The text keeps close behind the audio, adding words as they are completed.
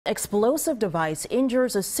Explosive device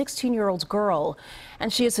injures a 16-year-old girl,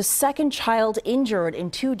 and she is the second child injured in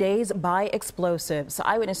 2 days by explosives.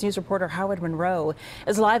 Eyewitness News reporter Howard Monroe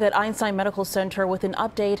is live at Einstein Medical Center with an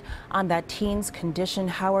update on that teen's condition.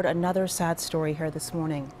 Howard, another sad story here this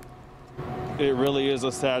morning. It really is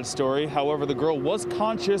a sad story. However, the girl was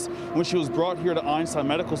conscious when she was brought here to Einstein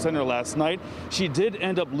Medical Center last night. She did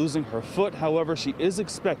end up losing her foot. However, she is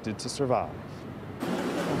expected to survive.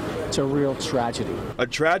 It's a real tragedy. A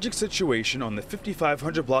tragic situation on the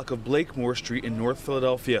 5500 block of Blakemore Street in North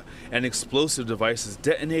Philadelphia. An explosive device is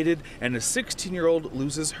detonated and a 16-year-old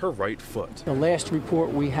loses her right foot. The last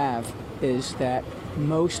report we have is that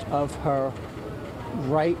most of her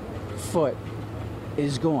right foot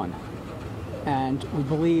is gone. And we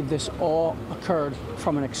believe this all occurred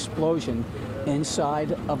from an explosion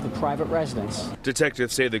inside of the private residence.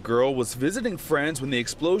 Detectives say the girl was visiting friends when the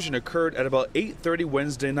explosion occurred at about 8:30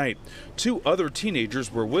 Wednesday night. 2 other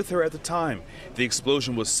teenagers were with her at the time. The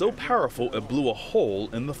explosion was so powerful it blew a hole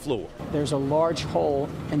in the floor. There's a large hole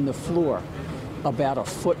in the floor, about a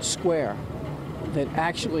foot square, that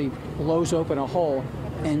actually blows open a hole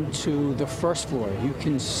into the first floor. You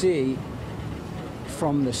can see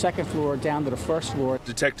from the second floor down to the first floor.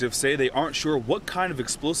 Detectives say they aren't sure what kind of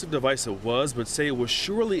explosive device it was, but say it was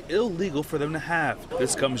surely illegal for them to have.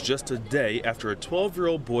 This comes just a day after a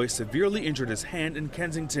 12-year-old boy severely injured his hand in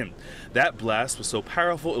Kensington. That blast was so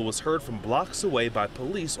powerful it was heard from blocks away by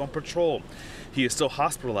police on patrol. He is still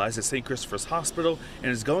hospitalized at St. Christopher's Hospital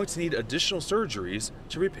and is going to need additional surgeries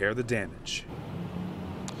to repair the damage.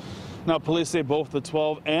 Now, police say both the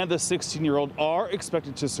 12 and the 16-year-old are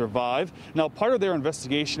expected to survive. Now, part of their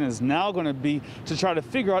investigation is now going to be to try to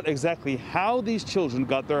figure out exactly how these children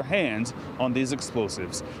got their hands on these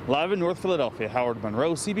explosives. Live in North Philadelphia, Howard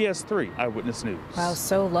Monroe, CBS 3 Eyewitness News. Wow,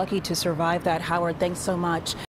 so lucky to survive that, Howard. Thanks so much.